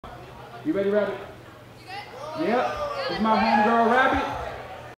You ready, Rabbit? Yep. It's my homegirl, Rabbit.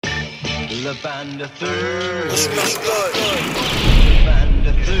 Le band the third. It smells good. Le band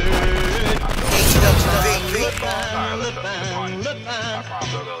the third.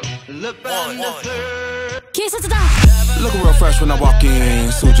 Le band the third. Looking real fresh when I walk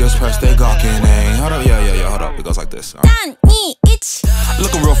in. Suit just pressed, they gawking. Hey, hold up, yeah, hold up. It goes like this.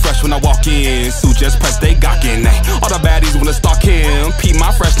 Looking real fresh when I walk in. Suit just pressed, they gawking. Hey, all the baddies wanna stalk him. Peep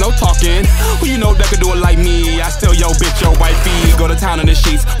my fresh, no talking. Who you know that could do it like me? I still yo bitch, your wifey. Go to town in the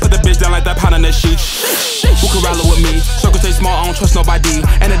sheets. Put the bitch down like that pound in the sheets. Who can rally with me? Circle stay small, I don't trust nobody.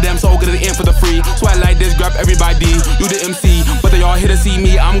 And the damn soul get it in for the free. Swag like this, grab everybody. You the MC, but they all here to see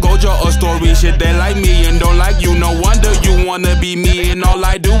me. I'm Gojo, a story. Shit, they like me and don't like you. No wonder you wanna be me. And all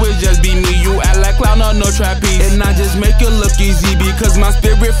I do is just be me. You act like clown or no trapeze. And I just make it look easy because my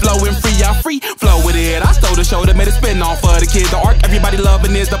spirit flowing free. I free flow with it. I stole the show that made it spin off for the kids. The arc everybody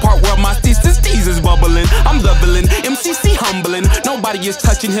loving is the part where my thesis is bubbling. I'm the villain, MCC humbling. Nobody is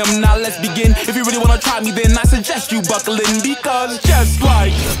touching him. Now let's begin. If you really wanna try me, then I suggest you buckle in. Because just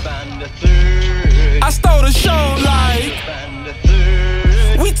like I stole the show, like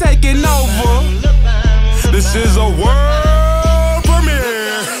we taking over. This is a world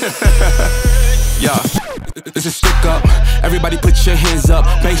premiere. Yeah. This is stick up. Everybody put your hands up.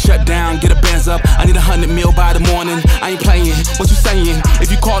 Bank shut down, get a bands up. I need 100 mil by the morning. I ain't playing. What you saying?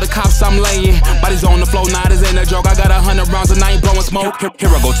 If you call the cops, I'm laying. Bodies on the floor, nah, this ain't a joke. I got 100 rounds and I ain't blowing smoke. Here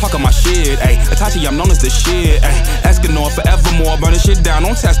I go talking my shit. Ayy, Itachi, I'm known as the shit. Ayy, Escanor forevermore, burning shit down.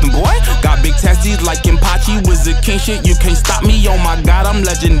 Don't test them, boy. Got big testes like Impachi, Wizard King shit. You can't stop me. Oh my God, I'm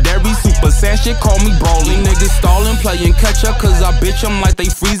legendary. Super Saiyan shit, call me Broly. Niggas stalling, playing catch up, cause I bitch them like they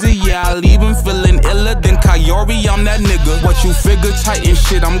freezer. Yeah, I leave them feeling iller than Kyori, I'm that nigga. What you figure? Titan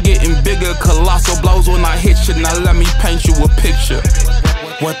shit, I'm getting bigger. Colossal blows when I hit you. Now let me paint you a picture.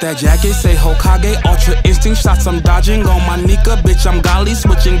 What that jacket say? Hokage, Ultra Instinct shots I'm dodging on my Nika. Bitch, I'm golly,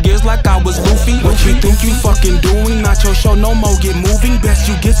 switching gears like I was Luffy. What you think you fucking doing? Not your show, no more, get moving. Best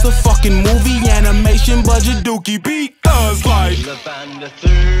you get a fucking movie. Animation budget dookie beat. Cause like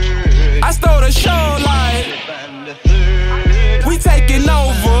I stole the show, like we taking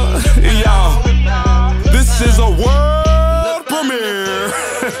over. Yo, this is a world premiere.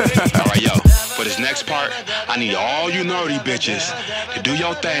 Alright, yo, for this next part, I need all you nerdy bitches to do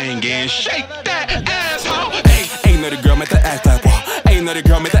your thing and shake that asshole. Hey, nerdy girl, make the ass clap, yo. Hey, nerdy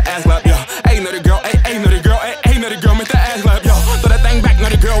girl, make the ass clap, yo. Hey, nerdy girl, hey, nerdy girl, hey, nerdy girl, make the ass clap, yo. Throw that thing back,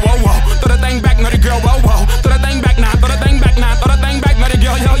 nerdy girl, whoa, whoa. Throw that thing back, nerdy girl, whoa, whoa. Throw that thing back now, throw that thing back now, throw that thing back, nerdy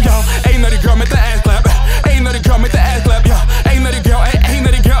girl, yo, yo. Hey, nerdy girl, make the ass clap. Hey, nerdy girl, make the ass clap, yo. Hey, nerdy girl, hey,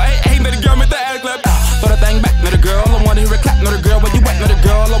 nerdy girl, hey, nerdy girl, make the ass clap. Throw that thing back, nerdy girl, I wanna hear it clap, nerdy girl. Where you at, nerdy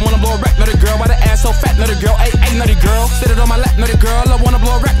girl? I wanna blow a rack, nerdy girl. Why the ass so fat, nerdy girl? Hey, nerdy girl, sit it on my lap, nerdy girl. I wanna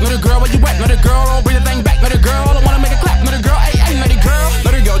blow a rack, nerdy girl. Where you at, nerdy girl? Oh, bring the thing back, nerdy girl. I wanna make it clap, nerdy girl. Hey, nerdy girl,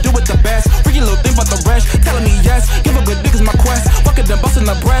 nerdy girl, do it the best. Freaky little thing about the rest, telling me yes. Give a good dick is my quest. Fuck it, then busting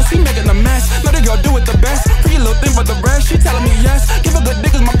the breast, he making a mess. Nerdy girl, do it the best. Freaky little thing about the rest, she telling me yes. Give a good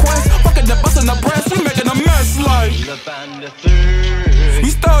dick is my quest. Fuck it, then busting the breast, he making a mess like we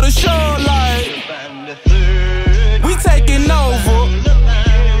stole the show like we taking over.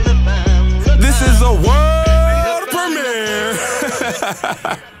 This is a world premiere.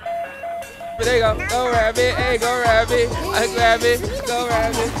 There you go. Go Rabbit. Hey, go Rabbit. I grab it. Go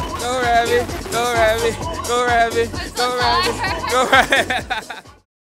Rabbit. Go Rabbit. Go Rabbit. Go Rabbit. Go Rabbit. Go Rabbit.